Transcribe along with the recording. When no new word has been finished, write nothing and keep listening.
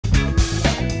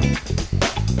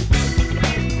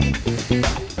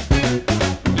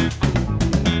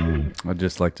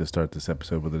just like to start this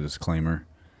episode with a disclaimer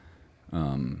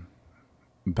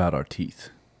about our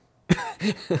teeth.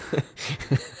 If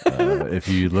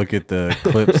you look at the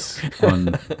clips on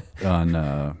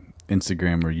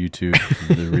Instagram or YouTube,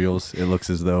 the reels, it looks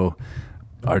as though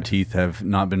our teeth have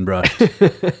not been brushed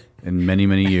in many,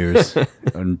 many years.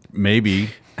 And maybe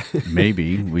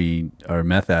we are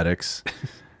meth addicts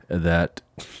that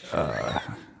are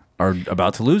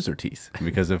about to lose their teeth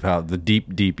because of how the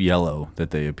deep yellow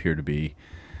that they appear to be.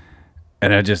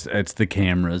 And it's the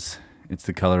cameras. It's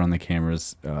the color on the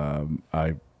cameras.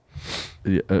 It's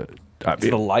the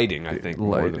lighting, I think.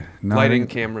 Lighting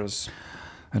cameras.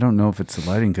 I don't know if it's the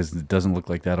lighting because it doesn't look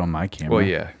like that on my camera. Well,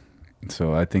 yeah.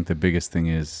 So I think the biggest thing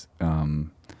is, do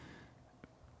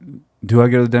I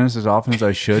go to the dentist as often as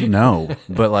I should? No.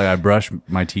 But like I brush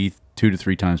my teeth 2 to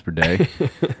 3 times per day.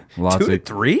 Lots 2 to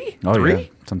 3? Oh, 3? Yeah,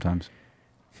 sometimes.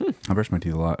 I brush my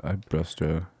teeth a lot. I brushed...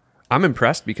 I'm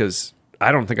impressed because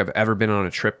I don't think I've ever been on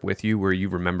a trip with you where you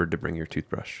remembered to bring your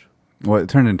toothbrush. Well, it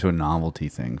turned into a novelty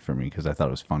thing for me because I thought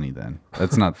it was funny then.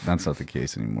 That's not the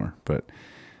case anymore. But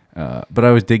I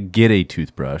always did get a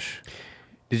toothbrush.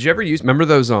 Did you ever remember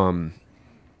those, I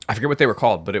forget what they were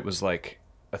called, but it was like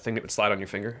a thing that would slide on your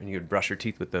finger and you would brush your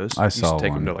teeth with those? I saw one. You used to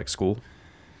take them to like school?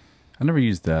 I never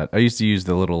used that. I used to use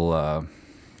the the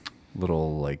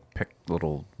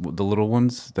little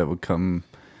ones that would come.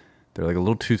 They're like a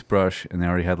little toothbrush, and they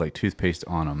already had like toothpaste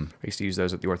on them. I used to use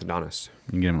those at the orthodontist.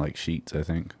 You can get them like sheets, I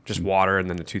think. Just water, and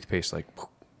then the toothpaste like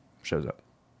shows up.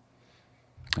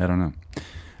 I don't know.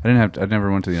 I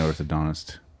never went to the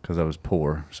orthodontist because I was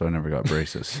poor, so I never got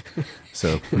braces.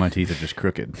 So my teeth are just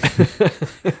crooked.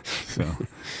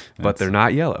 But they're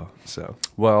not yellow. So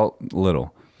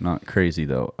little. Not crazy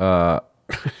though.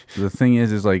 The thing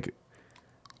is like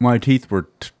my teeth were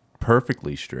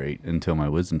perfectly straight until my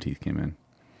wisdom teeth came in.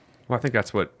 Well, I think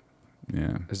that's what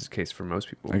is the case for most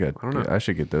people. I don't know. I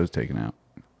should get those taken out.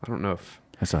 I don't know if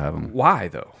I still have them. Why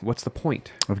though? What's the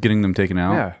point of getting them taken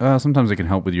out? Yeah. Sometimes it can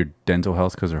help with your dental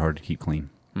health because they're hard to keep clean.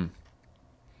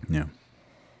 Yeah.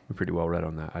 We're pretty well read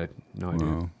on that. I had no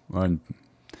idea. Well,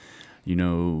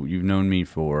 you've known me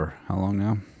for how long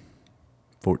now?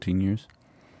 14 years.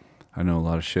 I know a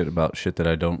lot of shit about shit that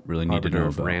I don't really need to know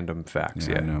about. Random facts.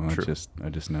 Yeah, I know. True. I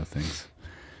just know things.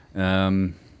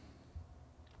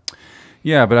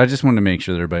 Yeah, but I just wanted to make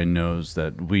sure that everybody knows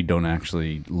that we don't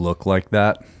actually look like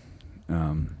that.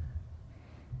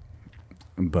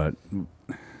 But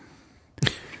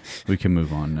we can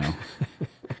move on now.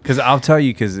 Because I'll tell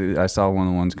you, because I saw one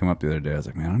of the ones come up the other day. I was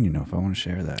like, man, I don't even know if I want to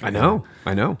share that. I know.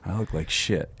 I look like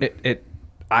shit.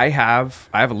 I have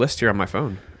a list here on my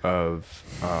phone of.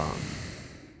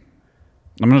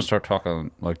 I'm going to start talking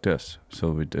like this.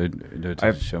 So we did I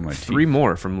have show my 3 teeth.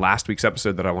 more from last week's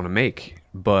episode that I want to make,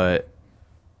 but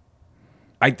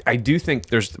I do think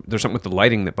there's something with the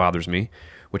lighting that bothers me,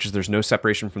 which is there's no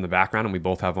separation from the background, and we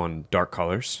both have on dark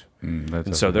colors,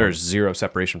 and so there's zero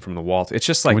separation from the wall. It's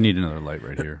just like we need another light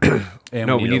right here.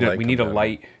 No, we need a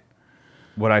light.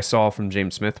 What I saw from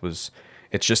James Smith was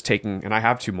it's just taking, and I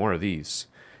have 2 more of these.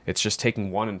 It's just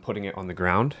taking one and putting it on the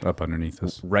ground, up underneath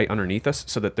us, right underneath us,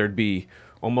 so that there'd be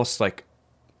almost like,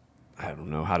 I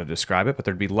don't know how to describe it, but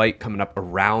there'd be light coming up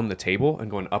around the table and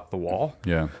going up the wall.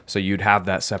 Yeah. So you'd have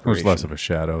that separation. There's less of a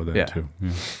shadow then too.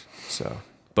 Yeah. So,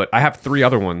 but I have 3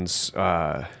 other ones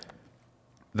that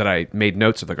I made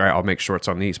notes of. Like, all right, I'll make shorts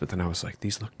on these. But then I was like,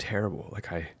 these look terrible.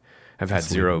 Like I have had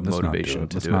zero motivation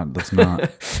to do it. Let's not.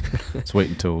 Let's wait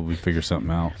until we figure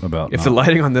something out about. If the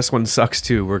lighting on this one sucks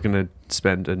too, we're gonna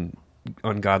spend an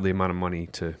ungodly amount of money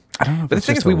to. I don't know. But the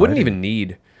thing is, we wouldn't even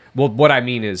need. Well, what I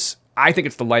mean is, I think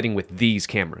it's the lighting with these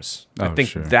cameras. I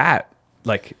think that,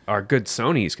 like, our good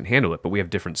Sonys can handle it, but we have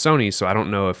different Sonys, so I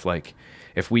don't know if, like,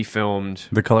 if we filmed...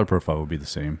 The color profile would be the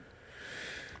same.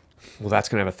 Well, that's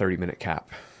going to have a 30-minute cap.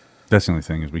 That's the only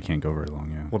thing is we can't go very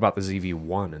long, yeah. What about the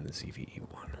ZV-1 and the ZV-E1?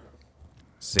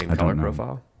 Same color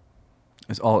profile?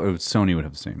 Sony would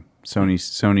have the same.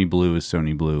 Sony blue is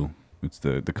Sony blue. It's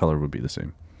the color would be the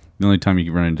same. The only time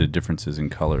you run into differences in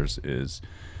colors is...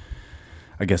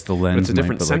 I guess the lens. But it's a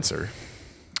different sensor.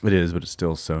 It is, but it's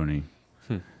still Sony.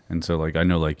 And so, like, I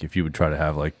know, like, if you would try to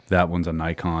have like that one's a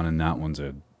Nikon and that one's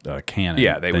a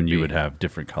Canon, then you would have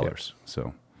different colors. Yeah.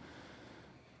 So,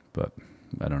 but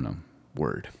I don't know.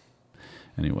 Word.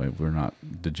 Anyway, we're not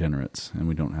degenerates, and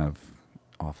we don't have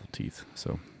awful teeth.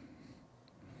 So,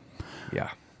 yeah,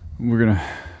 we're gonna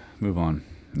move on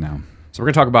now. So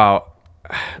we're gonna talk about.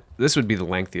 This would be the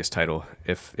lengthiest title.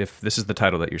 If this is the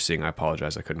title that you're seeing, I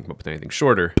apologize. I couldn't come up with anything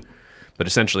shorter. But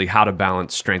essentially, how to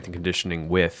balance strength and conditioning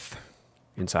with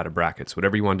inside of brackets.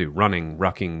 Whatever you want to do. Running,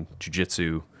 rucking,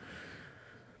 jiu-jitsu.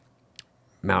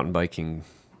 mountain biking,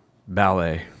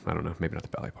 ballet. I don't know, maybe not the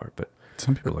ballet part, but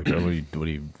some people like that. What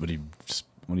do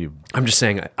you? I'm just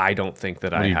saying I don't think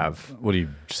that I have. What are you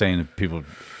saying to people?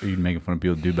 Are you making fun of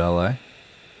people who do ballet?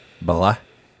 Ballet?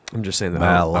 I'm just saying that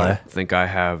I don't think I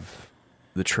have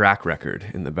the track record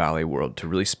in the ballet world to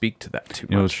really speak to that too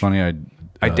much. You know, it's funny.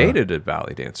 I dated a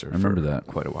ballet dancer. I remember that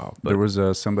quite a while. But there was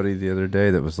somebody the other day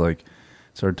that was like,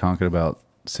 started talking about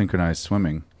synchronized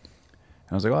swimming.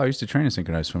 And I was like, oh, I used to train a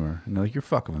synchronized swimmer. And they're like, you're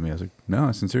fucking with me. I was like,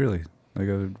 no, sincerely. Like,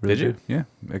 I really did you? Yeah,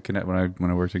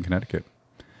 when I worked in Connecticut.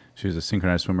 She was a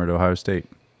synchronized swimmer at Ohio State.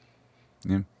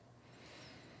 Yeah.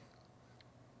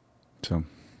 So,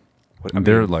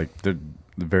 they're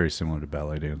very similar to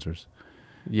ballet dancers.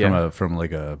 Yeah. From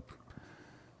like a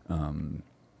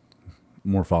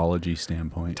morphology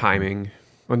standpoint. Timing.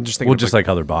 I'm just thinking. Just like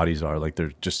how their bodies are. Like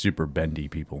they're just super bendy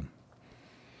people.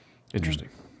 Interesting.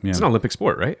 Yeah. It's an Olympic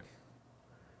sport, right?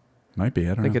 Might be.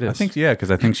 I don't know. It is. I think because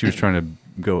I think she was trying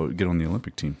to get on the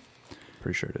Olympic team.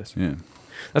 Pretty sure it is. Yeah.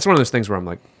 That's one of those things where I'm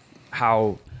like,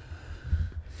 how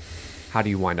do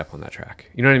you wind up on that track?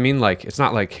 You know what I mean? Like, it's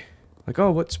not like,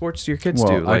 oh, what sports do your kids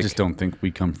do? Like, I just don't think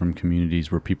we come from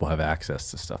communities where people have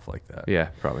access to stuff like that. Yeah,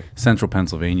 probably. Central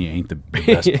Pennsylvania ain't the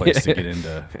best place to get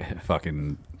into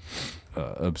fucking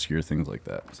obscure things like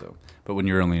that. So, but when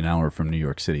you're only an hour from New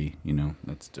York City, you know,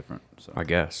 that's different. So I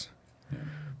guess. Yeah.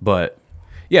 But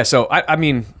yeah, so I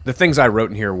mean, the things I wrote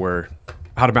in here were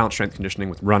how to balance strength conditioning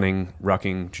with running,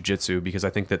 rucking, jiu-jitsu, because I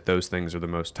think that those things are the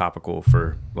most topical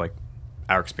for like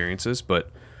our experiences. But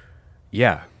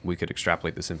yeah, we could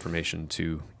extrapolate this information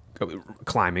to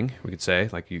climbing. We could say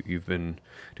like you've been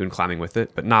doing climbing with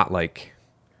it, but not like,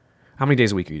 how many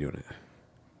days a week are you doing it?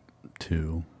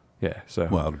 2. Yeah. So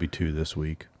it'll be 2 this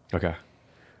week. Okay.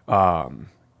 But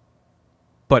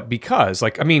because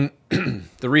like, I mean,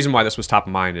 the reason why this was top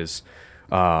of mind is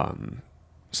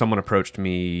someone approached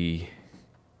me.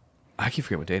 I keep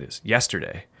forgetting what day it is.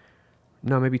 Yesterday.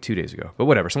 No, maybe 2 days ago. But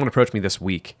whatever. Someone approached me this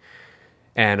week.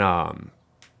 And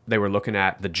they were looking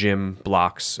at the gym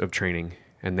blocks of training.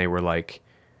 And they were like,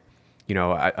 you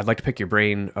know, I'd like to pick your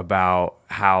brain about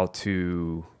how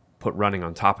to put running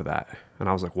on top of that. And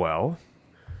I was like, well,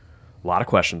 a lot of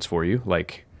questions for you.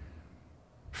 Like,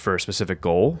 for a specific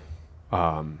goal,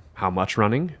 how much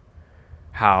running?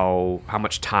 How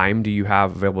much time do you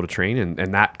have available to train?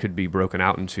 And that could be broken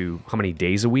out into how many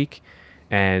days a week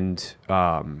and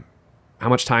how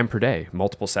much time per day,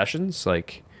 multiple sessions,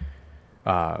 like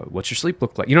what's your sleep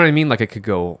look like? You know what I mean? Like it could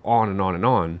go on and on and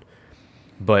on.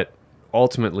 But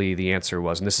ultimately the answer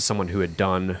was, and this is someone who had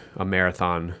done a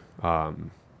marathon, I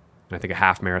think a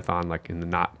half marathon, like in the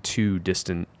not too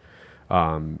distant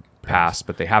past,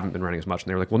 but they haven't been running as much. And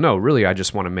they were like, well, no, really, I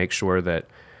just want to make sure that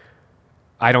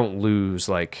I don't lose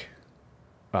like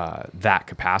that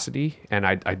capacity, and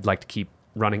I'd like to keep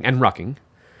running and rucking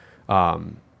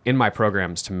in my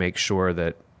programs to make sure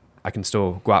that I can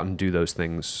still go out and do those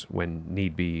things when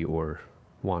need be or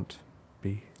want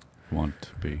be.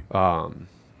 Want be.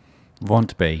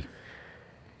 Want be.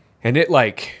 And it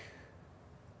like,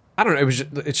 I don't know.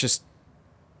 It's just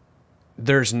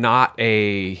there's not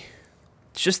it's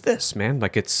just this, man.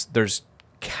 Like there's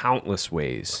countless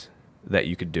ways that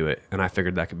you could do it. And I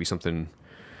figured that could be something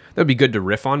that would be good to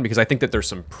riff on, because I think that there's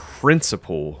some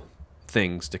principle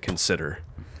things to consider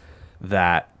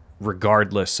that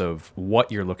regardless of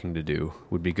what you're looking to do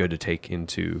would be good to take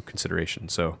into consideration.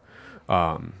 So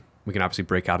we can obviously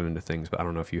break out into things, but I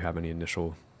don't know if you have any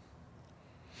initial.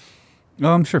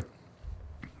 Sure.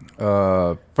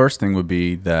 First thing would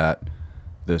be that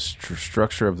the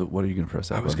structure of the, what are you going to press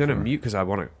that? I was going to mute because I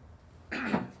want to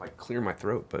like clear my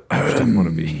throat, but I just don't want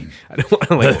to be, I don't want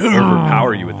to like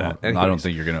overpower you with that. Anyways. I don't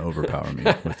think you're going to overpower me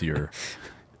with your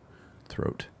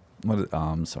throat.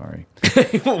 I'm sorry.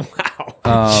 Wow.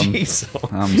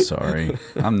 Jeez. I'm sorry.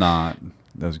 I'm not.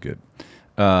 That was good.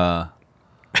 What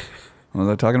was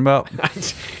I talking about?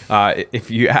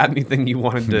 If you had anything you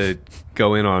wanted to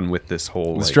go in on with this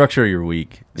whole the structure of your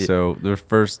week. So the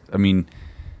first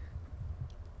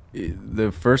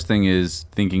thing is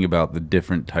thinking about the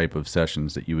different type of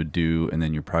sessions that you would do, and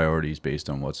then your priorities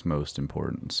based on what's most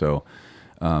important. So,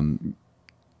 you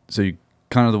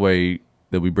kind of the way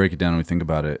that we break it down and we think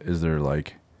about it is there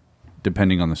like,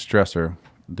 depending on the stressor,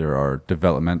 there are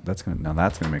development. Now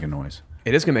that's gonna make a noise.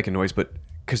 It is gonna make a noise, but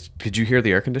could you hear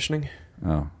the air conditioning?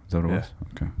 Oh, is that what it was?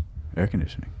 Okay, air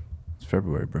conditioning. It's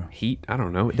February, bro. Heat? I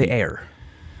don't know. The air.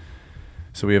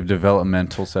 So we have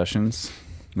developmental sessions,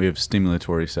 we have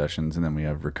stimulatory sessions, and then we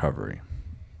have recovery.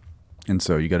 And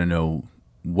so you got to know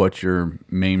what your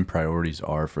main priorities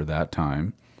are for that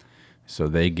time, so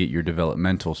they get your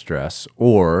developmental stress.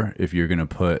 Or if you're going to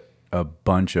put a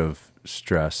bunch of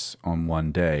stress on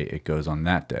one day, it goes on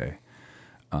that day.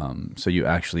 So you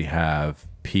actually have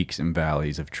peaks and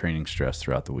valleys of training stress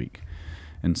throughout the week.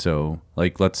 And so,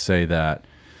 like, let's say that,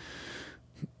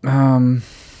 I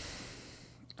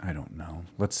don't know.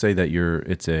 Let's say that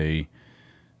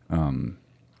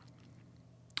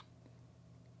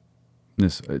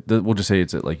we'll just say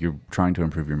it's like you're trying to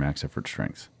improve your max effort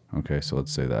strength. Okay, so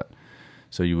let's say that.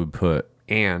 So you would put,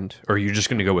 or you're just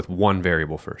going to go with one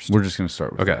variable first? We're just going to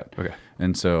start with that. Okay.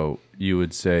 And so you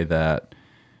would say that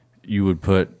you would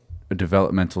put a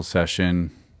developmental session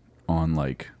on,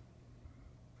 like,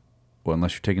 well,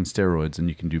 unless you're taking steroids, and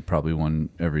you can do probably one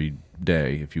every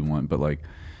day if you want, but like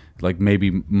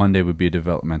maybe Monday would be a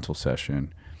developmental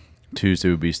session, Tuesday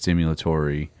would be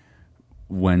stimulatory,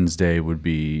 Wednesday would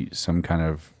be some kind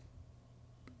of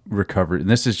recovery. And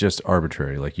this is just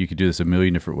arbitrary. Like, you could do this a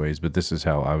million different ways, but this is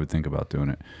how I would think about doing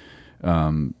it.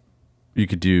 You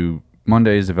could do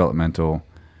Monday is developmental,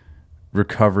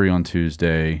 recovery on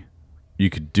Tuesday. You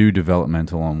could do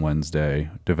developmental on Wednesday,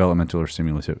 developmental or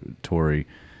stimulatory,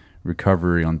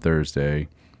 recovery on Thursday,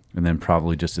 and then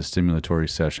probably just a stimulatory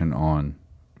session on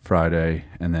Friday,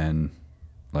 and then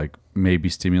like maybe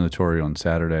stimulatory on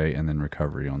Saturday, and then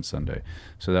recovery on Sunday.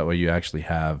 So that way you actually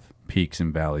have peaks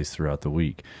and valleys throughout the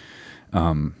week.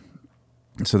 So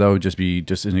that would just be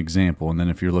just an example. And then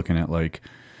if you're looking at, like,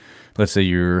 let's say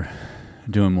you're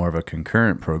doing more of a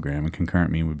concurrent program, and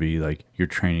concurrent would be like you're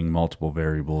training multiple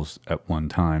variables at one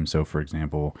time. So for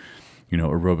example,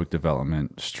 aerobic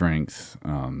development, strength,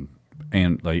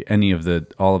 and like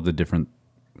all of the different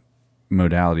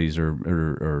modalities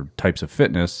or types of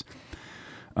fitness,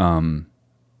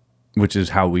 which is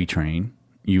how we train.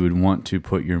 You would want to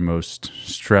put your most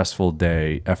stressful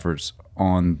day efforts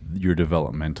on your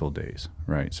developmental days,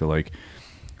 right? So like,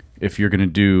 if you're going to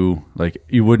do, like,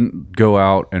 you wouldn't go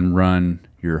out and run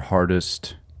your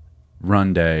hardest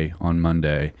run day on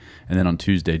Monday, and then on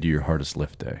Tuesday do your hardest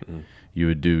lift day. You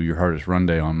would do your hardest run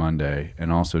day on Monday,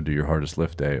 and also do your hardest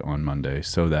lift day on Monday,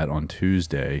 so that on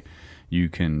Tuesday you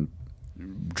can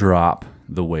drop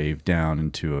the wave down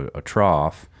into a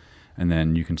trough, and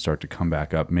then you can start to come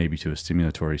back up maybe to a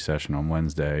stimulatory session on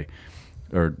Wednesday,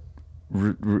 or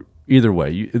either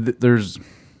way.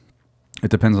 It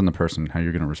depends on the person, how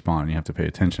you're going to respond. You have to pay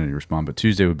attention how you respond. But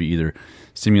Tuesday would be either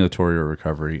stimulatory or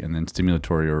recovery, and then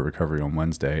stimulatory or recovery on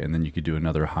Wednesday. And then you could do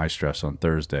another high stress on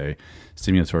Thursday,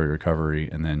 stimulatory recovery,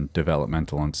 and then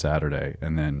developmental on Saturday,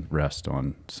 and then rest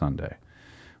on Sunday.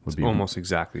 It's almost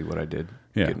exactly what I did.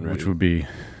 Yeah, which would be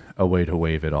a way to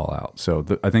wave it all out. So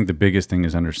I think the biggest thing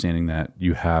is understanding that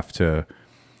you have to,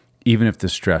 even if the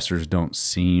stressors don't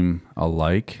seem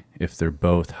alike, if they're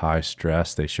both high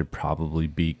stress, they should probably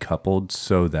be coupled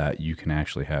so that you can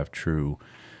actually have true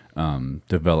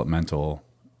developmental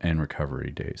and recovery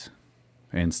days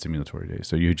and stimulatory days.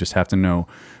 So you just have to know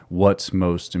what's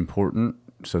most important,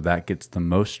 so that gets the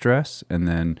most stress. And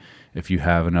then if you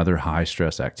have another high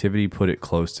stress activity, put it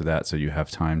close to that so you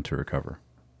have time to recover.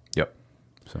 Yep.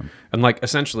 So, and like,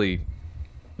 essentially,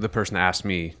 the person asked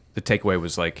me, the takeaway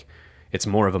was like, it's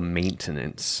more of a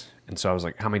maintenance. And so I was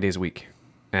like, how many days a week?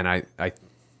 And I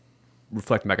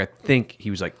reflecting back, I think he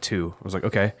was like 2. I was like,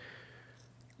 okay,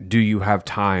 do you have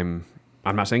time?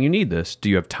 I'm not saying you need this. Do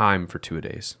you have time for 2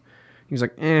 days? He was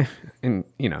like, and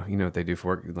you know what they do for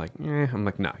work. Like, I'm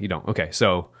like, no, you don't. Okay.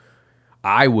 So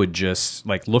I would just,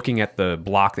 like, looking at the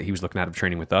block that he was looking at of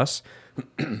training with us,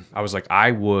 I was like,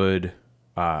 I would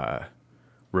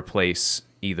replace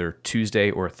either Tuesday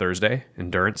or Thursday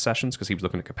endurance sessions, because he was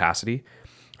looking at capacity.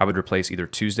 I would replace either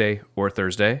Tuesday or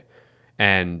Thursday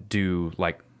and do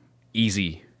like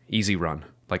easy run,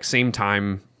 like same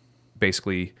time,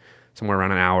 basically somewhere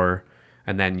around an hour.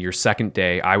 And then your second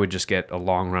day, I would just get a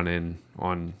long run in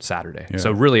on Saturday. Yeah.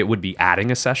 So really it would be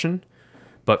adding a session,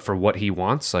 but for what he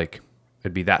wants, like,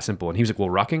 it'd be that simple. And he was like, well,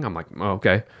 rucking? I'm like, oh,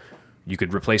 okay. You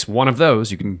could replace one of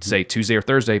those. You can say Tuesday or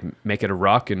Thursday, make it a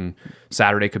ruck, and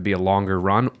Saturday could be a longer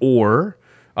run. Or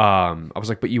I was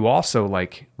like, but you also,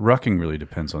 like, rucking really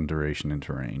depends on duration and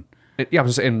terrain. Yeah, I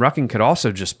was saying, rucking could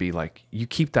also just be like, you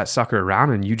keep that sucker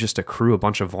around and you just accrue a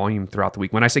bunch of volume throughout the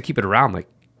week. When I say keep it around, like,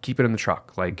 keep it in the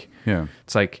truck. Like, yeah,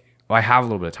 it's like, well, I have a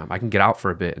little bit of time. I can get out for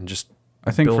a bit and just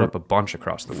build up a bunch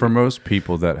across the week. For most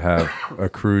people that have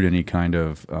accrued any kind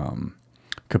of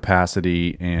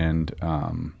capacity and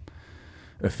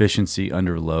efficiency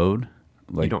under load,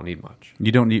 like, you don't need much.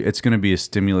 You don't need. It's going to be a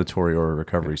stimulatory or a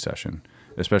recovery session,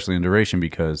 especially in duration,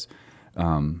 because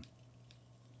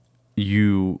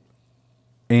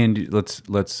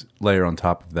let's layer on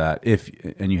top of that,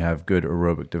 and you have good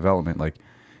aerobic development, like,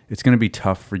 it's going to be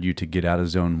tough for you to get out of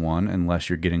zone 1 unless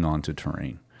you're getting onto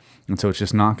terrain. And so it's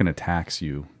just not going to tax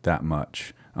you that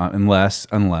much, unless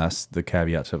the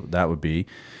caveat to that would be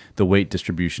the weight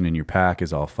distribution in your pack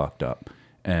is all fucked up,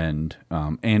 and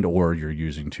or you're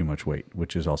using too much weight,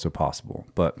 which is also possible.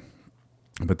 But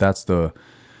that's what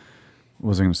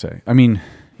was I going to say? I mean,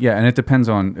 yeah, and it depends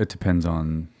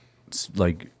on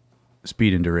like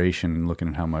speed and duration, and looking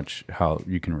at how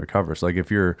you can recover. So like if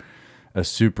you're a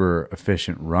super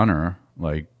efficient runner,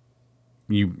 like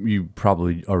you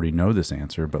probably already know this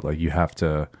answer, but like you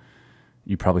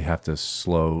probably have to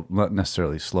not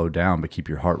necessarily slow down, but keep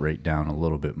your heart rate down a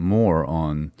little bit more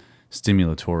on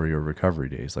stimulatory or recovery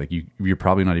days. Like you're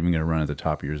probably not even going to run at the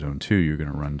top of your zone 2. You're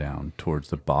going to run down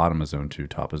towards the bottom of zone 2,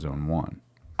 top of zone 1.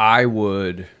 I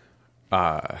would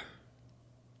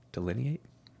delineate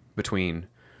between.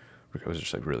 I was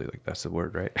just like, really, like, that's the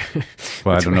word, right?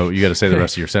 Well, I don't know. You got to say the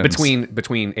rest of your sentence.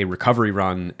 Between a recovery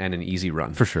run and an easy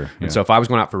run. For sure. Yeah. And so if I was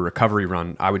going out for a recovery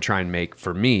run, I would try and make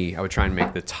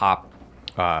the top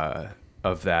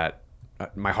of that,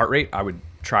 my heart rate, I would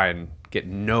try and get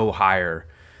no higher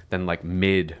than like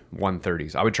mid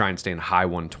 130s. I would try and stay in high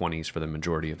 120s for the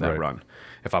majority of that run.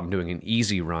 If I'm doing an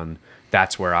easy run,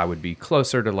 that's where I would be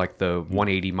closer to like the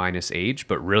 180 minus age,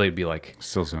 but really it'd be like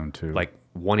still zone 2. Like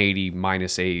 180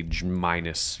 minus age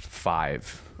minus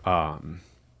 5.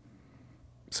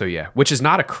 So yeah, which is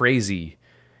not a crazy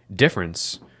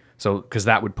difference. So because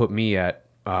that would put me at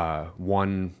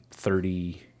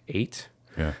 138.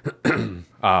 Yeah.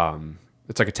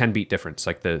 It's like a 10 beat difference.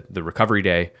 Like the recovery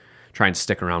day, try and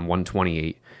stick around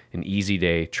 128. An easy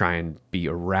day, try and be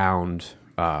around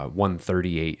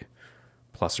 138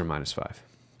 plus or minus 5.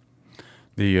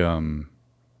 The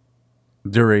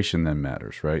duration then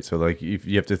matters, right? So like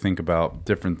you have to think about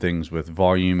different things with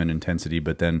volume and intensity,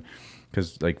 but then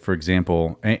because like for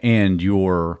example, and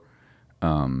your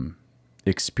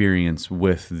experience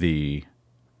with your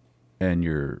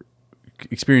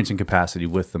experience and capacity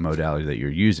with the modality that you're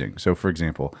using. So for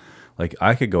example, like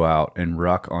I could go out and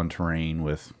ruck on terrain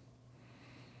with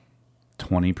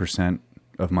 20%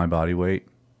 of my body weight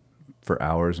for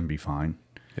hours and be fine.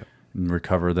 And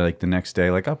recover like the next day.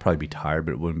 Like I'll probably be tired,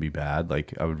 but it wouldn't be bad.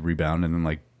 Like I would rebound, and then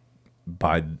like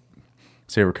by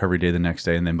say a recovery day the next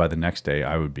day, and then by the next day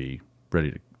I would be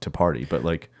ready to party. But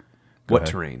like what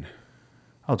terrain?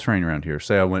 I'll train around here.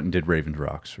 Say I went and did Ravens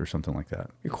Rocks or something like that.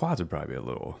 Your quads would probably be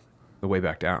the way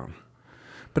back down.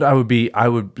 But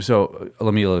so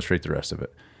let me illustrate the rest of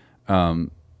it.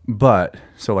 But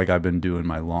so like I've been doing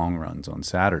my long runs on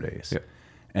Saturdays.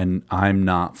 And I'm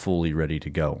not fully ready to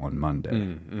go on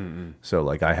Monday. So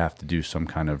like I have to do some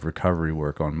kind of recovery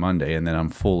work on Monday, and then I'm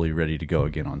fully ready to go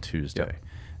again on Tuesday.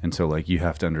 And so like you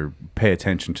have to pay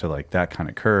attention to like that kind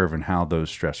of curve and how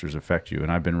those stressors affect you. And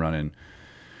I've been running,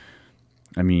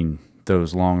 I mean,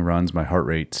 those long runs, my heart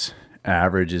rate's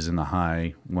average is in the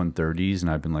high 130s,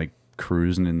 and I've been like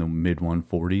cruising in the mid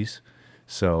 140s.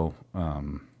 So,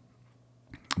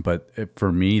 but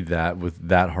for me, that with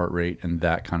that heart rate and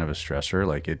that kind of a stressor,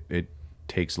 like it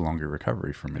takes longer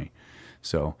recovery for me.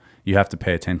 So you have to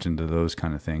pay attention to those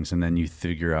kind of things, and then you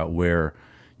figure out where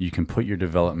you can put your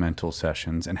developmental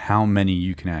sessions and how many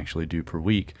you can actually do per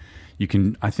week.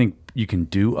 I think you can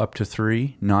do up to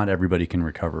 3. Not everybody can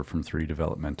recover from 3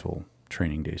 developmental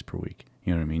training days per week.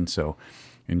 You know what I mean? So,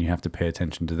 and you have to pay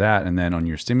attention to that. And then on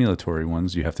your stimulatory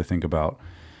ones, you have to think about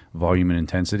volume and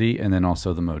intensity, and then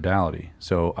also the modality.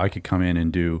 So I could come in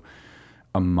and do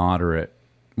a moderate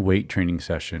weight training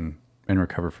session and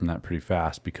recover from that pretty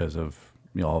fast because of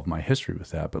all of my history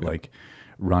with that. But like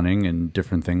running and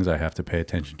different things I have to pay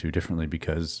attention to differently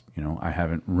because, I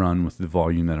haven't run with the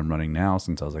volume that I'm running now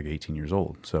since I was like 18 years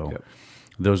old. So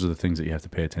those are the things that you have to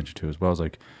pay attention to, as well as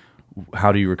like,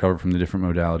 how do you recover from the different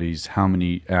modalities? How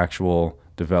many actual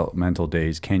developmental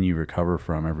days can you recover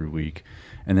from every week?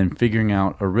 And then figuring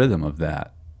out a rhythm of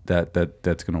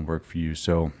that's going to work for you.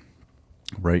 So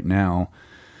right now,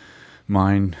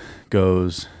 mine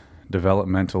goes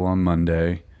developmental on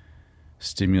Monday,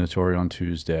 stimulatory on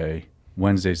Tuesday.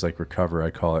 Wednesday's like recover.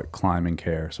 I call it climb and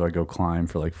care. So I go climb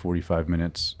for like 45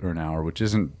 minutes or an hour, which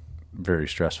isn't very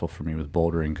stressful for me with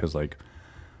bouldering because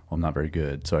I'm not very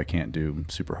good, so I can't do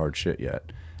super hard shit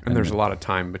yet. And there's a lot of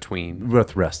time between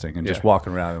with resting and just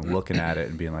walking around and looking at it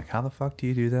and being like, how the fuck do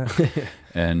you do that?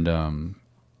 and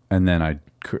then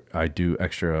I do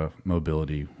extra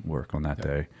mobility work on that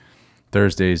day.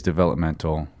 Thursday is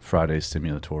developmental, Friday is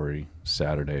stimulatory,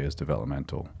 Saturday is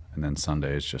developmental, and then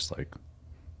Sunday is just like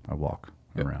I walk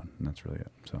around, and that's really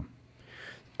it. So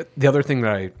the other thing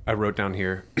that I wrote down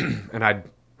here, and I'd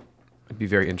be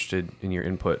very interested in your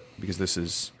input because this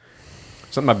is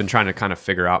something I've been trying to kind of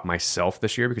figure out myself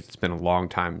this year because it's been a long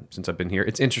time since I've been here.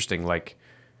 It's interesting, like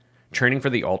training for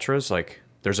the ultras, like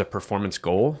there's a performance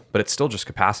goal, but it's still just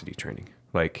capacity training.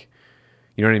 Like,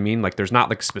 you know what I mean? Like there's not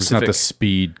like specific. It's not the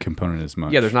speed component as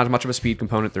much. Yeah, there's not much of a speed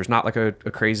component. There's not like a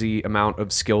crazy amount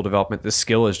of skill development. The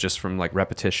skill is just from like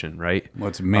repetition, right? Well,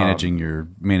 it's managing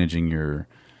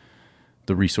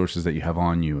the resources that you have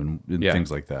on you and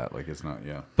things like that. Like it's not,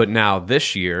 But now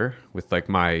this year with like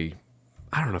I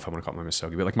don't know if I want to call it my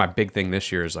Misogi, but like my big thing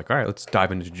this year is like, all right, let's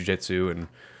dive into jiu-jitsu and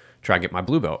try and get my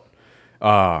blue belt.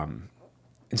 And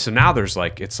so now there's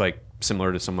like, it's like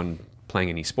similar to someone playing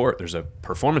any sport. There's a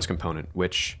performance component,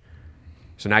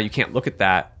 so now you can't look at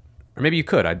that, or maybe you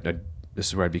could. This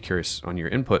is where I'd be curious on your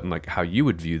input and like how you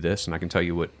would view this. And I can tell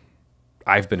you what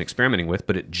I've been experimenting with,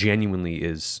 but it genuinely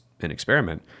is an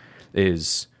experiment.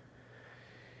 Is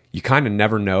you kind of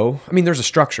never know. I mean, there's a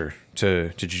structure to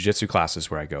jiu-jitsu classes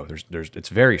where I go. It's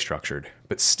very structured,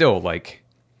 but still, like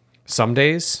some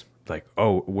days, like,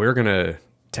 oh, we're gonna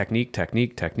technique.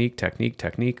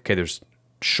 Okay, there's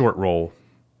short roll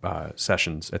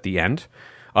sessions at the end.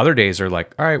 Other days are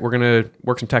like, all right, we're gonna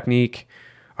work some technique.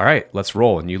 All right, let's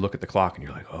roll. And you look at the clock and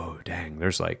you're like, oh dang,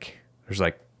 there's like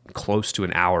close to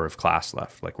an hour of class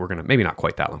left. Like we're gonna, maybe not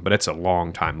quite that long, but it's a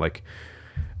long time. Like.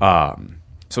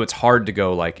 So it's hard to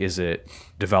go like, is it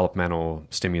developmental,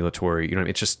 stimulatory? You know,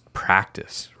 it's just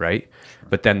practice, right? Sure.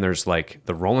 But then there's like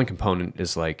the rolling component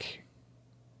is like,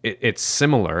 it's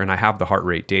similar, and I have the heart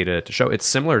rate data to show it's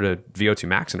similar to VO2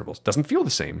 max intervals. Doesn't feel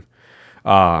the same,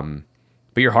 but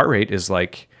your heart rate is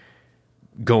like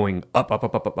going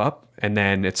up, and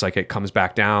then it's like it comes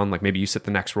back down. Like maybe you sit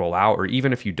the next roll out, or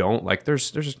even if you don't, like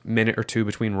there's just a minute or two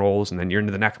between rolls, and then you're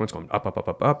into the next one. It's going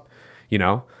up. You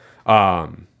know.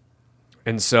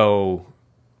 And so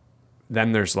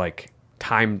then there's like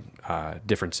time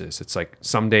differences. It's like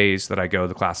some days that I go,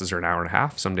 the classes are an hour and a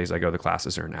half. Some days I go, the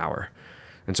classes are an hour.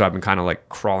 And so I've been kind of like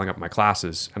crawling up my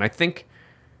classes, and I think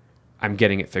I'm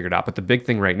getting it figured out. But the big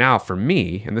thing right now for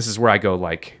me, and this is where I go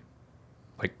like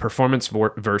performance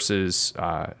versus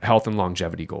health and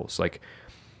longevity goals. Like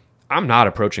I'm not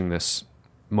approaching this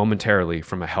momentarily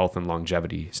from a health and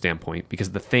longevity standpoint, because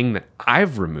the thing that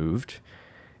I've removed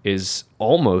is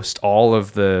almost all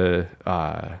of the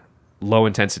low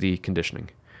intensity conditioning.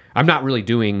 I'm not really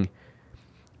doing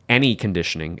any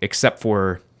conditioning except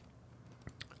for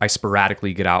I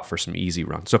sporadically get out for some easy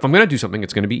runs. So if I'm going to do something,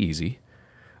 it's going to be easy.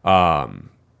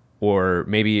 Or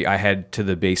maybe I head to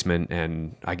the basement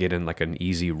and I get in like an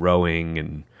easy rowing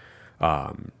and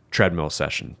treadmill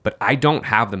session. But I don't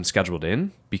have them scheduled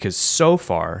in, because so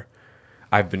far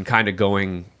I've been kind of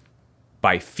going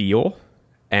by feel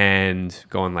and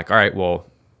going like, all right, well,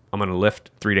 I'm going to lift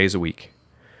 3 days a week.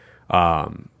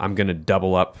 I'm going to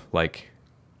double up like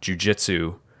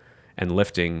jiu-jitsu and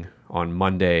lifting on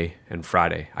Monday and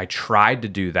Friday. I tried to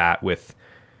do that with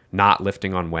not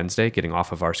lifting on Wednesday, getting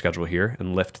off of our schedule here,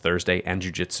 and lift Thursday and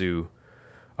jiu-jitsu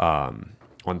on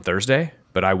Thursday,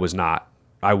 but I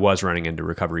was running into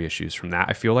recovery issues from that,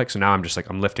 I feel like. So now I'm just like,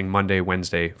 I'm lifting Monday,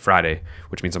 Wednesday, Friday,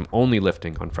 which means I'm only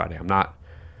lifting on Friday. I'm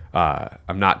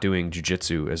not doing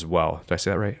jiu-jitsu as well. Did I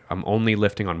say that right? I'm only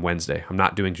lifting on Wednesday. I'm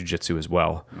not doing jiu-jitsu as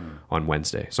well on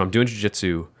Wednesday. So I'm doing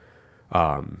jiu-jitsu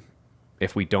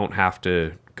if we don't have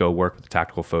to go work with the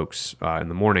tactical folks in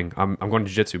the morning. I'm going to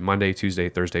jiu-jitsu Monday, Tuesday,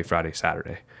 Thursday, Friday,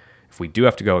 Saturday. If we do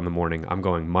have to go in the morning, I'm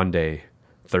going Monday,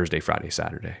 Thursday, Friday,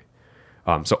 Saturday.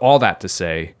 So all that to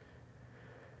say,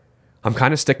 I'm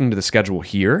kind of sticking to the schedule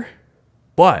here,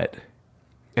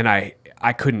 and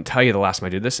I couldn't tell you the last time I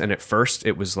did this. And at first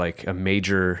it was like a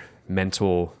major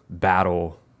mental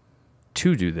battle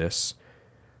to do this.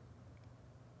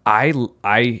 I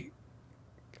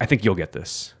think you'll get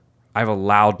this. I've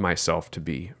allowed myself to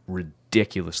be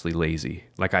ridiculously lazy,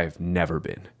 like I've never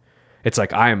been. It's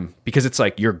like because it's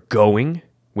like you're going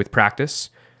with practice,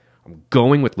 I'm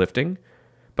going with lifting,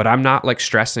 but I'm not like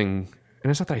stressing.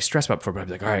 And it's not that I stress about before, but I'm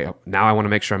like, all right, now I want to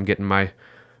make sure I'm getting my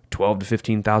 12 to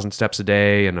 15,000 steps a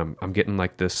day, and I'm getting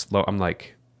like this low. I'm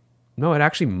like, no, it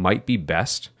actually might be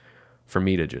best for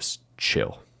me to just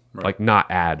chill, right. Like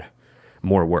not add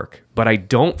more work. But I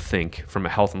don't think from a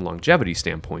health and longevity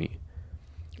standpoint,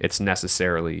 it's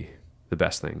necessarily the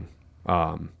best thing.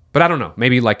 But I don't know.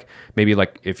 Maybe like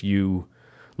if you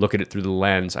look at it through the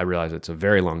lens, I realize it's a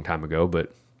very long time ago,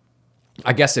 but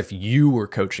I guess if you were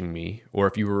coaching me, or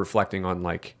if you were reflecting on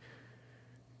like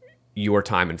your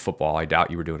time in football, I doubt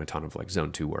you were doing a ton of like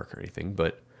zone 2 work or anything,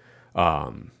 but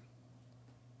I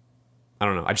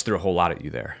don't know. I just threw a whole lot at you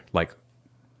there. Like,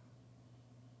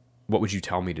 what would you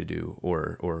tell me to do?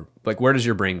 Or like, where does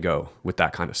your brain go with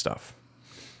that kind of stuff?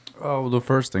 Oh, well, the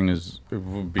first thing it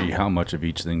would be how much of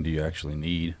each thing do you actually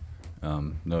need?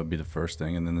 That would be the first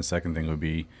thing. And then the second thing would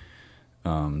be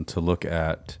to look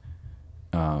at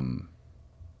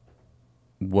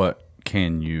what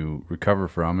can you recover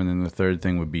from? And then the third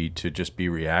thing would be to just be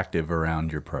reactive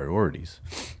around your priorities.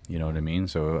 You know what I mean?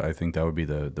 So I think that would be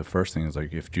the first thing is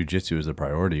like, if jujitsu is a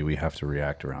priority, we have to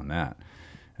react around that.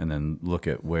 And then look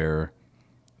at where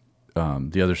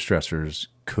the other stressors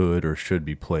could or should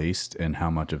be placed and how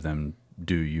much of them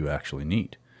do you actually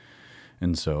need.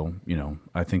 And so, you know,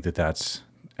 I think that's,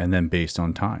 and then based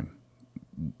on time,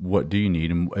 what do you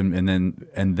need?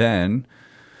 And then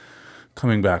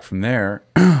coming back from there,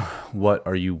 what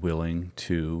are you willing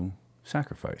to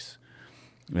sacrifice?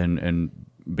 And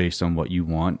based on what you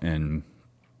want, and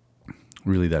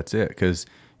really that's it. Because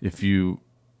if you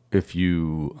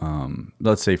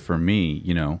let's say for me,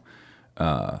 you know,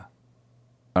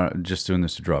 just doing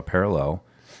this to draw a parallel,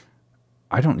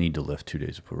 I don't need to lift 2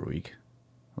 days per week.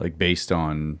 Like based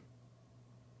on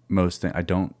most things, I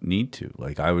don't need to.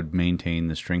 Like I would maintain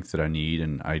the strength that I need,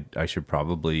 and I should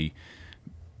probably,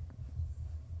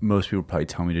 most people probably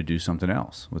tell me to do something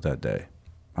else with that day.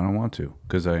 I don't want to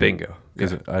because I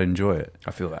enjoy it.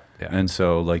 I feel that. Yeah. And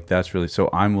so like that's really, so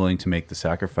I'm willing to make the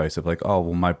sacrifice of like, oh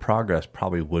well, my progress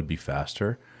probably would be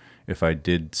faster if I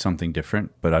did something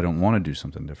different, but I don't want to do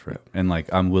something different. And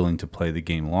like I'm willing to play the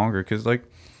game longer because like,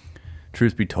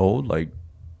 truth be told, like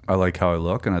I like how I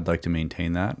look and I'd like to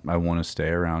maintain that. I want to stay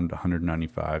around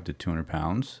 195 to 200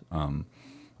 pounds.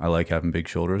 I like having big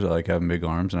shoulders. I like having big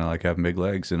arms, and I like having big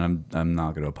legs. And I'm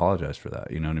not going to apologize for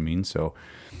that. You know what I mean? So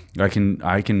I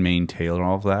can maintain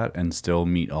all of that and still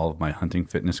meet all of my hunting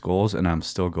fitness goals, and I'm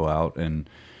still go out and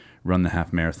run the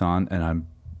half marathon. And I'm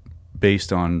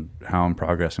based on how I'm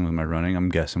progressing with my running, I'm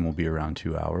guessing we'll be around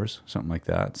 2 hours, something like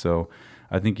that. So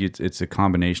I think it's a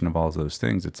combination of all of those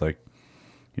things. It's like,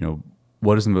 you know,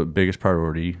 what is the biggest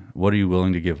priority? What are you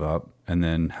willing to give up? And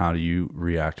then how do you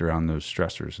react around those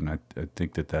stressors? And I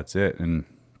think that's it. And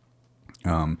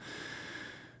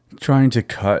trying to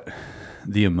cut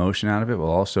the emotion out of it while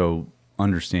also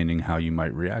understanding how you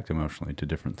might react emotionally to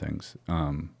different things.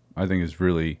 I think is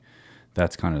really,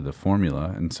 that's kind of the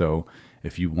formula. And so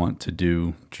if you want to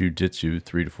do jujitsu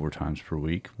 3 to 4 times per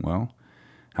week, well,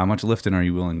 how much lifting are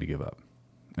you willing to give up?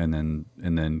 And then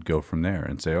go from there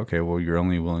and say, okay, well, you're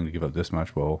only willing to give up this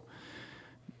much. Well,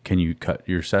 can you cut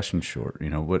your session short? You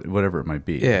know, whatever it might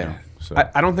be. Yeah. You know? So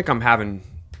I don't think I'm having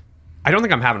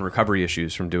recovery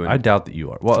issues from doing. I doubt that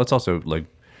you are. Well, it's also like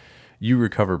you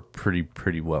recover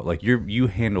pretty well. Like you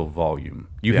handle volume.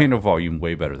 You handle volume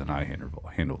way better than I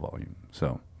handle volume.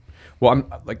 So, well, I'm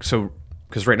like, so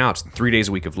because right now it's 3 days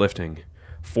a week of lifting,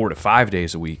 4 to 5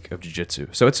 days a week of jiu-jitsu.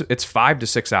 So it's 5 to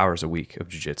 6 hours a week of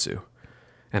jiu-jitsu.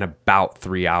 And about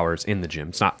 3 hours in the gym.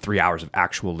 It's not 3 hours of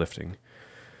actual lifting.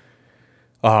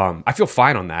 I feel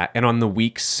fine on that. And on the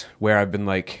weeks where I've been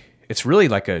like, it's really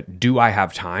like do I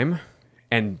have time?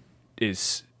 And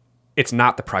it's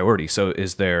not the priority. So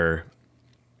do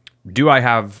I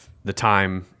have the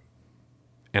time?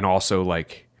 And also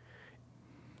like,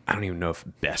 I don't even know if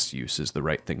best use is the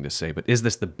right thing to say, but is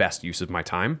this the best use of my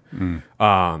time?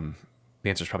 The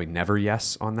answer is probably never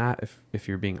yes on that if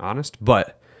you're being honest.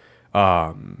 But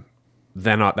then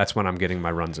that's when I'm getting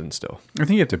my runs in still. I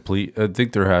think you have to I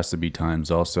think there has to be times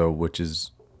also, which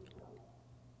is,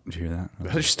 did you hear that?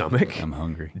 How's your stomach? I'm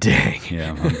hungry. Dang.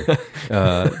 Yeah, I'm hungry.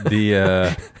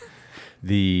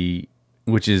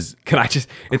 Which is,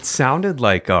 it sounded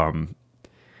like, I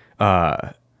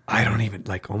don't even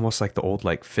like, almost like the old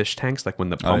like fish tanks, like when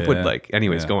the pump would like,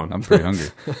 anyways, go on. I'm pretty hungry.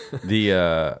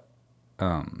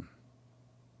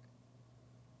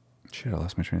 Shit, I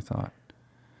lost my train of thought.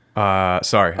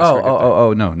 Sorry.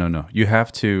 No. You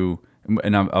have to,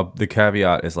 and the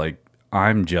caveat is like,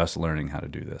 I'm just learning how to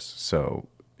do this. So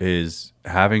is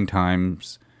having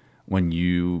times when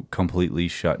you completely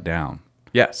shut down.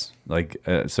 Yes. Like,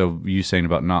 so you saying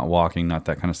about not walking, not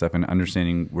that kind of stuff, and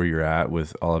understanding where you're at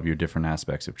with all of your different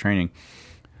aspects of training,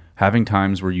 having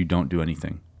times where you don't do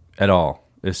anything at all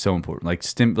is so important.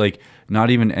 Like not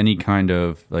even any kind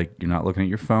of, like, you're not looking at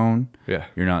your phone. Yeah.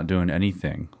 You're not doing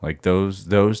anything. Like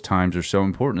those times are so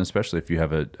important, especially if you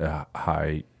have a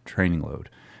high training load.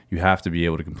 You have to be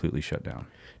able to completely shut down.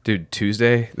 Dude,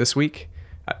 Tuesday this week,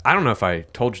 I don't know if I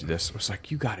told you this. I was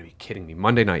like, you got to be kidding me.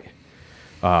 Monday night.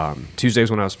 Tuesdays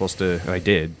when I was supposed to, I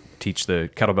did teach the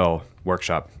kettlebell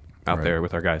workshop out there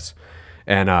with our guys.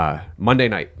 And Monday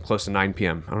night, close to 9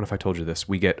 p.m., I don't know if I told you this,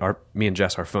 me and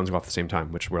Jess, our phones go off at the same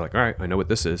time, which we're like, all right, I know what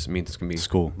this is. It means it's going to be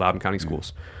school. Loudoun County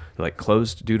schools. They're like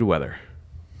closed due to weather.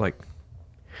 Like,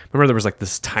 remember there was like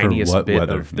this tiniest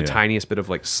bit of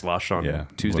like slush on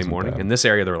Tuesday morning. Bad. In this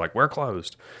area, they were like, we're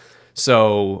closed.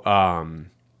 So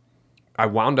I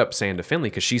wound up saying to Finley,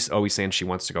 because she's always saying she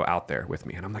wants to go out there with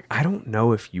me. And I'm like, I don't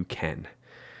know if you can.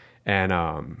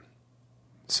 And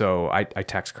so I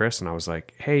text Chris and I was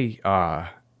like, hey,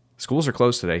 schools are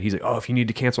closed today. He's like, oh, if you need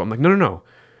to cancel. I'm like, no.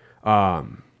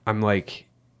 I'm like,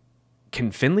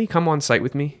 can Finley come on site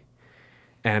with me?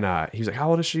 And he was like, how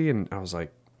old is she? And I was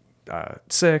like,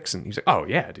 6. And he's like, oh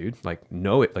yeah, dude, like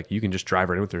know it. Like you can just drive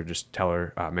right in with her. Just tell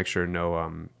her, make sure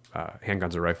no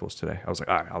handguns or rifles today. I was like,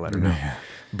 all right, I'll let her know. Yeah.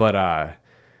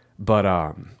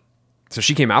 But so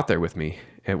she came out there with me,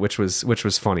 which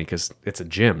was funny because it's a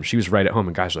gym. She was right at home,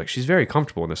 and guys were like, she's very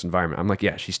comfortable in this environment. I'm like,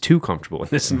 yeah, she's too comfortable in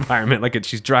this environment. Like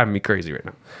she's driving me crazy right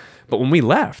now. But when we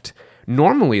left,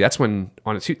 normally that's when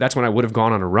I would have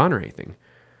gone on a run or anything.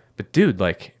 But dude,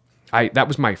 like that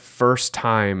was my first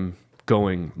time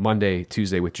going Monday,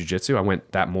 Tuesday with jiu-jitsu. I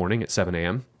went that morning at 7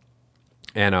 a.m.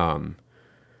 And I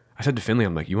said to Finley,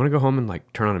 I'm like, you want to go home and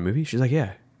like turn on a movie? She's like,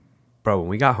 yeah. Bro, when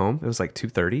we got home, it was like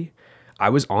 2:30. I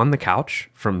was on the couch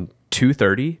from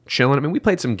 2:30 chilling. I mean, we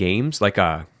played some games like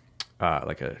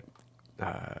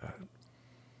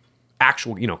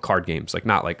actual, card games, like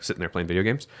not like sitting there playing video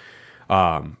games.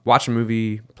 Watched a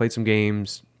movie, played some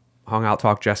games, hung out,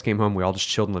 talked. Jess came home. We all just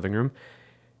chilled in the living room.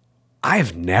 I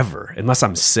have never, unless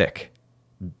I'm sick,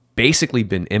 basically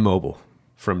been immobile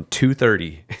from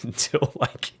 2:30 until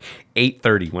like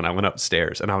 8:30 when I went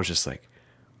upstairs. And I was just like,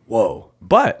 whoa.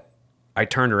 But I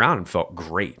turned around and felt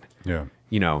great. Yeah.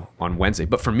 On Wednesday.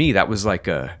 But for me, that was like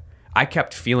I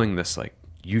kept feeling this like,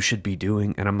 you should be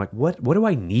doing, and I'm like, what do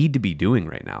I need to be doing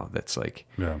right now? That's like,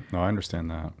 yeah, no, I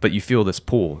understand that. But you feel this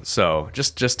pull. So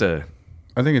just I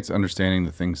think it's understanding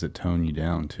the things that tone you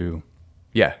down too.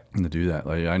 Yeah. And to do that.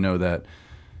 Like I know that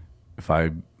if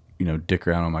I, dick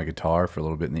around on my guitar for a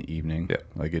little bit in the evening, yeah,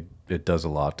 like it does a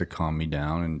lot to calm me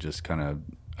down and just kind of,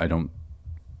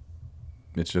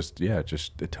 it's just, yeah,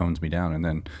 it tones me down. And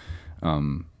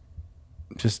then,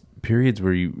 just periods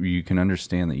where you can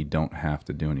understand that you don't have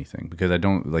to do anything, because I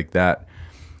don't like that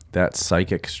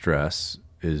psychic stress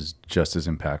is just as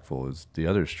impactful as the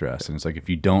other stress. And it's like, if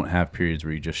you don't have periods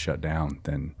where you just shut down,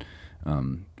 then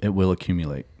it will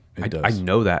accumulate. It does. I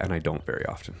know that, and I don't very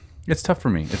often. It's tough for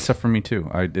me. It's tough for me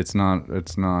too. It's not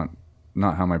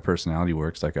how my personality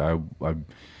works. Like I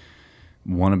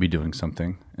want to be doing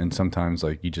something, and sometimes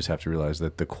like you just have to realize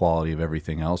that the quality of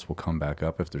everything else will come back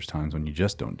up if there's times when you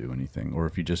just don't do anything, or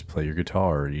if you just play your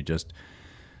guitar, or you just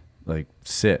like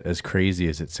sit. As crazy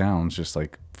as it sounds, just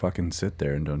like fucking sit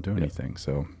there and don't do anything.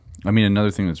 So I mean,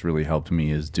 another thing that's really helped me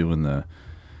is doing the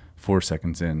 4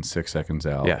 seconds in, 6 seconds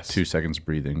out, yes, 2 seconds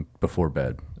breathing before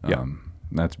bed.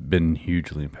 That's been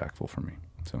hugely impactful for me.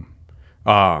 So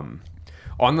on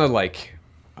the like,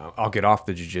 I'll get off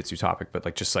the jiu-jitsu topic, but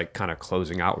like just like kind of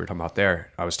closing out what we were talking about there,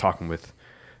 I was talking with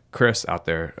Chris out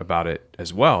there about it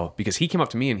as well, because he came up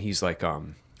to me and he's like, I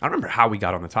don't remember how we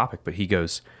got on the topic, but he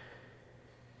goes,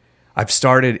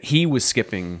 he was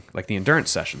skipping like the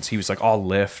endurance sessions. He was like, I'll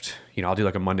lift, I'll do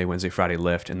like a Monday, Wednesday, Friday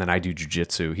lift, and then I do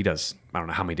jiu-jitsu. He does, I don't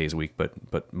know how many days a week, but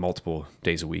multiple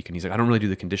days a week. And he's like, I don't really do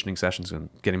the conditioning sessions. I'm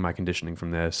getting my conditioning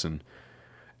from this. And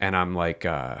I'm like,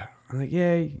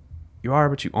 yeah, you are,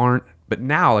 but you aren't. But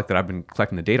now, like that, I've been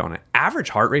collecting the data on it. Average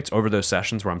heart rates over those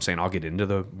sessions where I'm saying I'll get into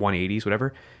the 180s,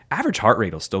 whatever. Average heart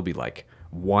rate will still be like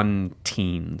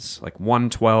 110s, like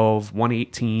 112,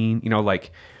 118.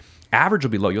 Like average will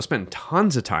be low. You'll spend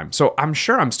tons of time. So I'm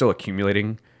sure I'm still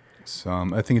accumulating.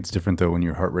 I think it's different though when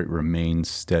your heart rate remains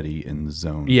steady in the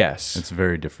zone. Yes, it's a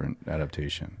very different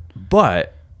adaptation.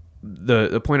 But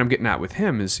the point I'm getting at with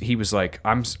him is he was like,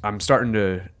 I'm starting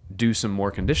to do some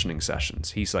more conditioning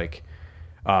sessions. He's like,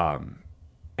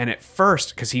 and at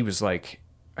first, because he was like,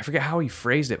 I forget how he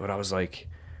phrased it, but I was like,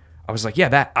 yeah,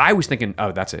 that I was thinking,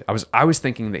 oh, that's it. I was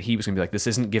thinking that he was gonna be like, this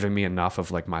isn't giving me enough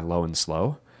of like my low and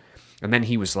slow. And then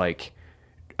he was like,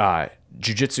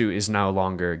 jiu-jitsu is no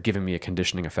longer giving me a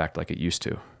conditioning effect like it used to.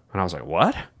 And I was like,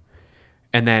 what?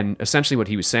 And then essentially what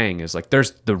he was saying is like,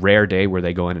 there's the rare day where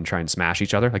they go in and try and smash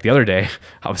each other. Like the other day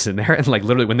I was in there and like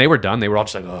literally when they were done, they were all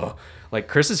just like, oh, like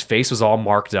Chris's face was all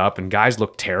marked up and guys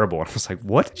looked terrible. And I was like,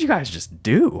 what did you guys just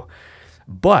do?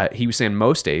 But he was saying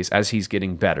most days as he's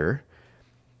getting better,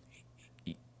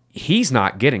 he's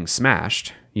not getting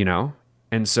smashed,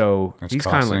 And so he's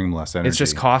kind of like, less energy. It's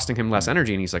just costing him less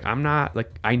energy. And he's like, I'm not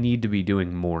like, I need to be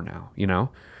doing more now,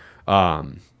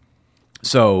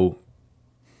 So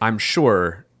I'm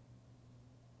sure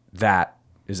that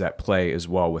is at play as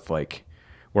well with like,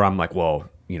 where I'm like, well,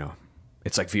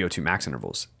 it's like VO2 max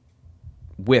intervals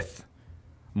with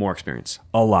more experience,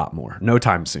 a lot more, no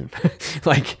time soon.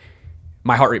 Like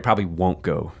my heart rate probably won't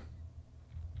go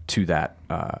to that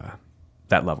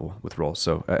level with rolls.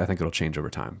 So I think it'll change over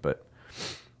time, but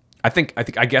I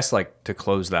guess like to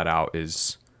close that out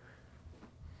is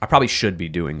I probably should be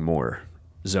doing more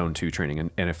zone 2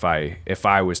 training. And if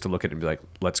I was to look at it and be like,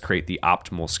 let's create the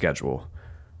optimal schedule,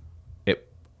 it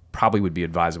probably would be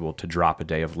advisable to drop a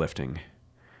day of lifting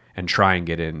and try and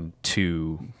get in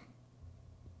two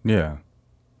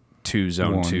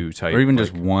zone 2 type, or even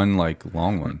just one like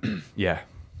long one. Yeah.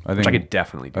 I think Which I could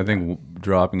definitely do. I think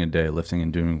dropping a day lifting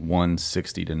and doing one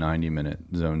 60 to 90 minute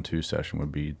zone 2 session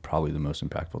would be probably the most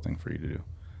impactful thing for you to do.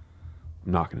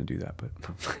 I'm not going to do that, but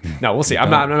no, we'll see. I'm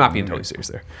not being totally serious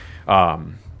there.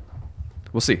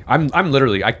 We'll see.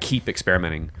 I keep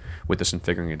experimenting with this and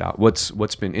figuring it out.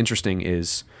 What's been interesting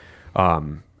is,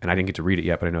 and I didn't get to read it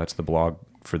yet, but I know that's the blog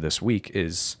for this week,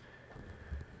 is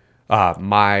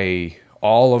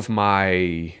all of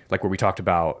my, like where we talked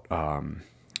about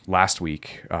last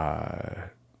week,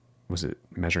 was it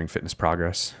measuring fitness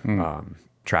progress,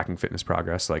 tracking fitness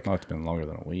progress? Like, it's been longer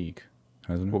than a week,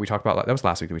 hasn't it? What we talked about, that was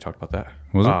last week that we talked about that.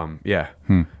 Was it? Yeah.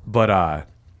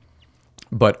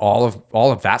 But all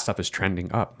of that stuff is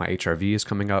trending up. My HRV is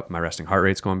coming up. My resting heart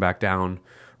rate's going back down.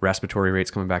 Respiratory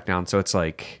rate's coming back down. So it's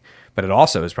like, but it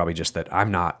also is probably just that I'm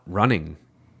not running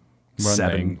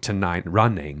 7 to 9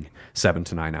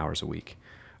 hours a week.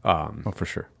 For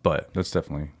sure. But that's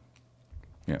definitely,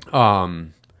 yeah.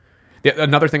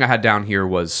 Another thing I had down here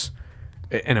was,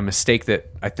 and a mistake that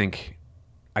I think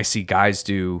I see guys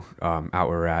do out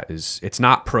where we're at, is it's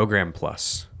not program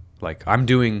plus. Like I'm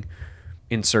doing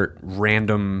insert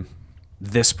random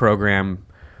this program,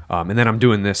 and then I'm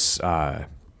doing this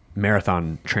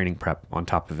marathon training prep on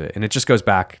top of it. And it just goes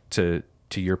back to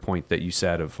your point that you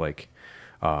said of like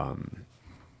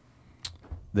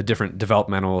the different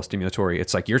developmental stimulatory.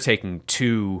 It's like you're taking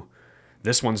two,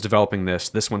 this one's developing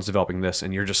this one's developing this,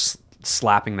 and you're just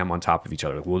slapping them on top of each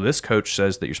other. Well, this coach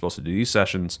says that you're supposed to do these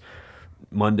sessions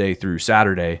Monday through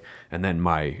Saturday, and then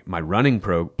my running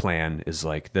plan is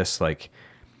like this. Like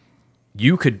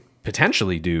you could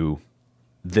potentially do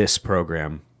this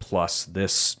program plus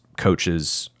this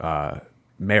coach's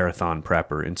marathon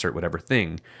prep or insert whatever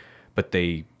thing, but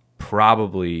they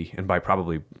probably, and by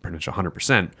probably pretty much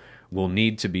 100%, will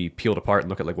need to be peeled apart and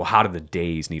look at like, well, how do the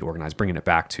days need organized? Bringing it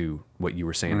back to what you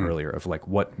were saying earlier of like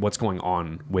what's going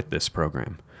on with this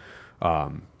program.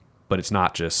 But it's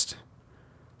not just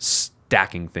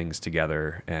stacking things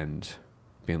together and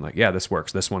being like, yeah, this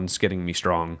works. This one's getting me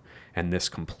strong, and this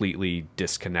completely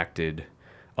disconnected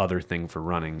other thing for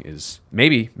running is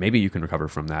maybe you can recover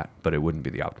from that, but it wouldn't be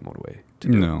the optimal way to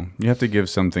do it. No, you have to give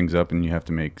some things up, and you have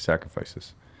to make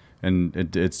sacrifices.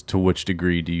 And it's to which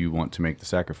degree do you want to make the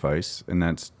sacrifice? And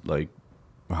that's like,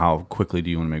 how quickly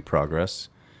do you want to make progress?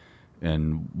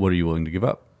 And what are you willing to give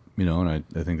up? You know, and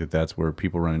I think that's where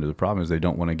people run into the problem, is they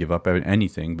don't want to give up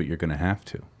anything, but you're going to have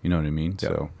to. You know what I mean? Yeah.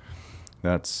 So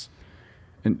that's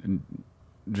and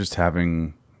just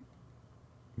having.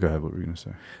 Go ahead. What were you going to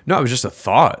say? No, it was just a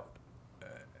thought.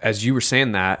 As you were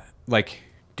saying that, like,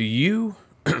 do you,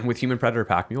 with Human Predator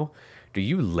Pack Mule, do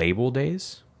you label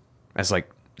days as like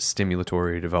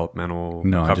stimulatory, developmental,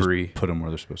 recovery? I just put them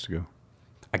where they're supposed to go.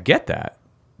 I get that,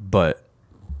 but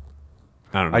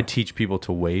I don't know. I teach people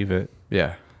to waive it.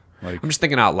 Yeah. Like, I'm just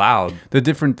thinking out loud. The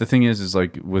thing is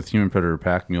like with Human Predator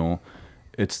Pack Mule,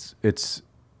 it's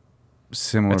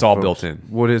similar. It's all built in.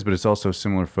 What is, but it's also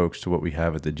similar folks to what we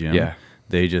have at the gym. Yeah.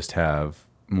 They just have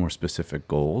more specific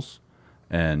goals,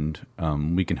 and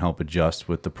we can help adjust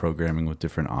with the programming with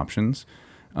different options.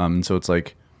 And so it's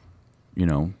like, you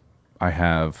know, I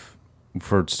have,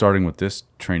 for starting with this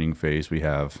training phase, we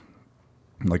have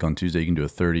like on Tuesday, you can do a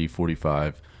 30,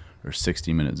 45, or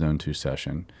 60-minute zone 2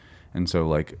 session. And so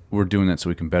like we're doing that so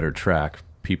we can better track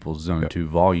people's zone 2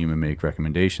 volume and make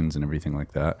recommendations and everything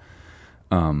like that.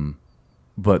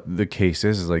 But the case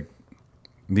is like,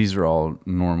 these are all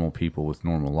normal people with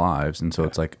normal lives. And so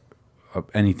it's like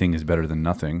anything is better than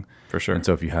nothing. For sure. And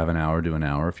so if you have an hour, do an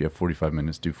hour. If you have 45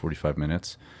 minutes, do 45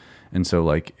 minutes. And so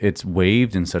like it's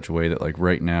waived in such a way that like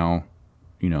right now,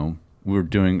 you know, we're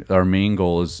doing, our main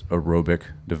goal is aerobic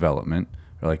development,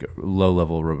 or like low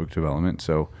level aerobic development.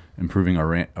 So improving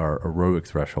our aerobic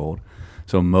threshold.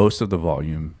 So most of the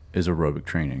volume is aerobic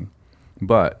training.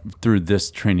 But through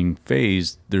this training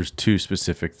phase, there's two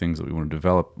specific things that we want to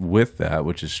develop with that,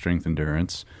 which is strength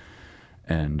endurance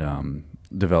and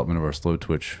development of our slow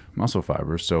twitch muscle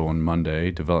fibers. So on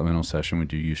Monday, developmental session, we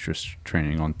do eustress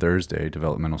training. On Thursday,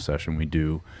 developmental session, we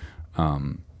do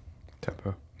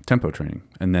tempo training.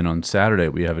 And then on Saturday,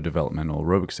 we have a developmental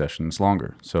aerobic session. It's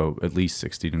longer, so at least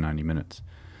 60 to 90 minutes.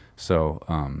 So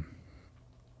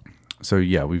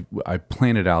yeah, I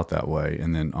plan it out that way,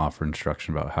 and then offer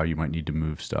instruction about how you might need to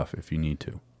move stuff if you need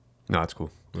to. No, that's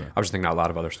cool. Yeah. I was just thinking out loud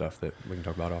of other stuff that we can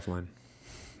talk about offline.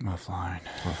 Offline.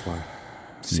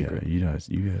 Secret. Yeah, you guys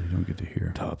don't get to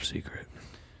hear. Top secret.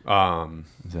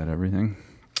 Is that everything?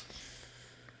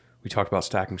 We talked about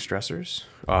stacking stressors.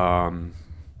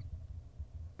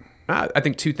 I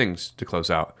think 2 things to close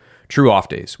out. True off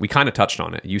days. We kind of touched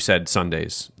on it. You said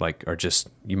Sundays like are just,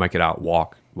 you might get out,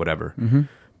 walk, whatever. Mm-hmm.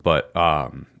 But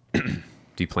do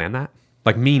you plan that?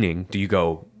 Like, meaning, do you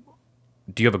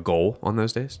have a goal on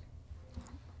those days?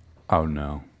 Oh,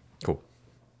 no. Cool.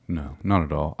 No, not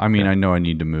at all. I mean, I know I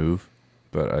need to move,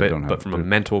 but I don't have But from a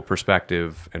mental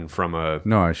perspective and from a...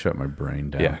 No, I shut my brain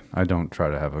down. Yeah. I don't try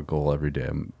to have a goal every day.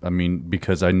 I mean,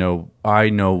 because I know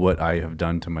what I have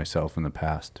done to myself in the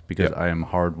past, because I am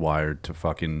hardwired to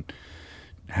fucking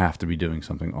have to be doing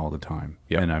something all the time.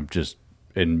 Yep. And I've just,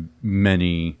 in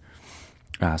many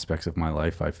aspects of my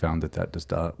life, I found that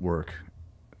does not work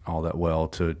all that well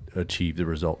to achieve the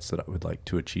results that I would like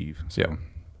to achieve.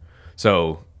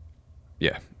 So,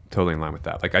 yeah, totally in line with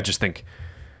that. Like, I just think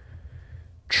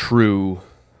true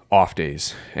off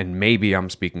days, and maybe I'm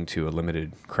speaking to a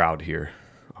limited crowd here,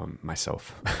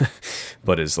 myself,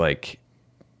 but is like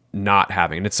not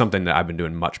having, and it's something that I've been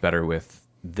doing much better with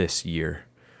this year.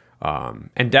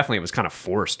 And definitely it was kind of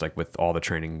forced, like with all the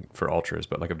training for ultras,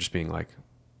 but like of just being like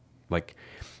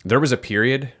there was a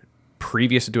period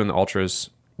previous to doing the ultras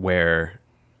where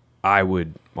I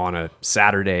would, on a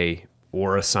Saturday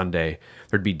or a Sunday,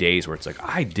 there'd be days where it's like,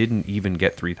 I didn't even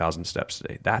get 3,000 steps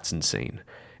today. That's insane.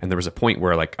 And there was a point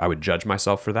where like I would judge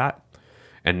myself for that.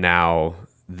 And now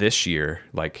this year,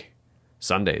 like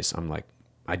Sundays, I'm like,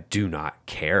 I do not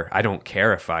care. I don't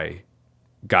care if I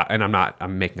got, and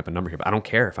I'm making up a number here, but I don't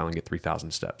care if I only get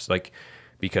 3,000 steps. Like,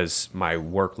 because my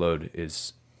workload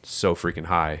is so freaking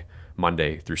high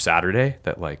Monday through Saturday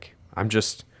that like, I'm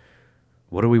just,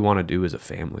 what do we want to do as a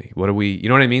family? What do we, you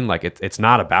know what I mean? Like it's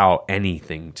not about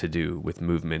anything to do with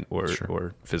movement or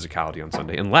physicality on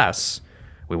Sunday, unless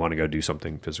we want to go do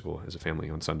something physical as a family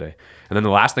on Sunday. And then the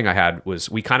last thing I had was,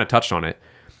 we kind of touched on it,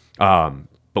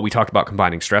 but we talked about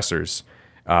combining stressors.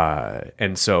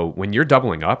 And so when you're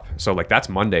doubling up, so like that's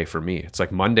Monday for me. It's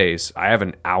like Mondays, I have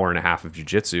an hour and a half of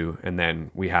jiu-jitsu, and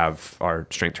then we have our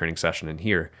strength training session in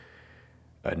here.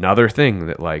 Another thing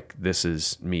that like, this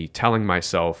is me telling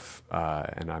myself,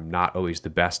 and I'm not always the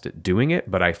best at doing it,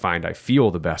 but I find I feel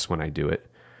the best when I do it,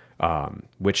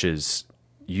 which is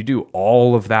you do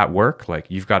all of that work, like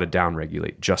you've got to down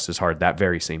regulate just as hard that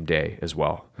very same day as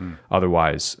well.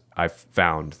 Otherwise, I've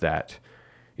found that,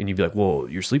 and you'd be like, well,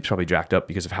 your sleep's probably jacked up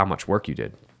because of how much work you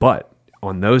did. But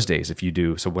on those days, if you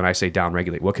do, so when I say down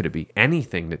regulate, what could it be?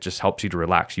 Anything that just helps you to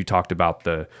relax. You talked about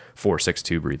the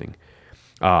 4-6-2 breathing.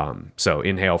 So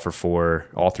inhale for 4,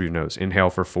 all through your nose. Inhale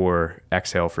for 4,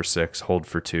 exhale for 6, hold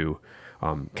for 2,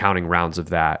 counting rounds of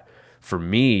that. For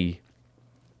me,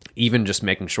 even just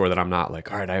making sure that I'm not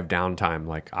like, all right, I have downtime.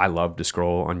 Like I love to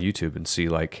scroll on YouTube and see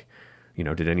like, you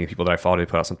know, did any people that I follow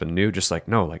put out something new? Just like,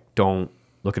 no, like don't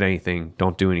look at anything,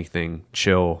 don't do anything,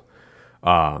 chill,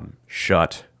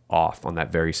 shut off on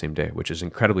that very same day, which is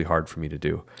incredibly hard for me to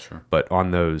do. Sure. But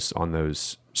on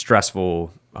those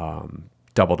stressful,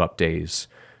 doubled up days,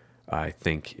 I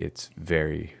think it's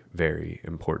very, very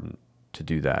important to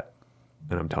do that.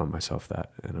 And I'm telling myself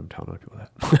that, and I'm telling other people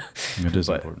that. It is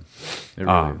important. It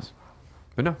really is.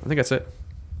 But no, I think that's it.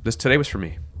 Today was for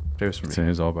me. Today was for me. Today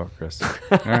is all about Chris.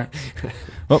 All right.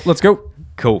 Well, let's go.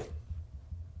 Cool.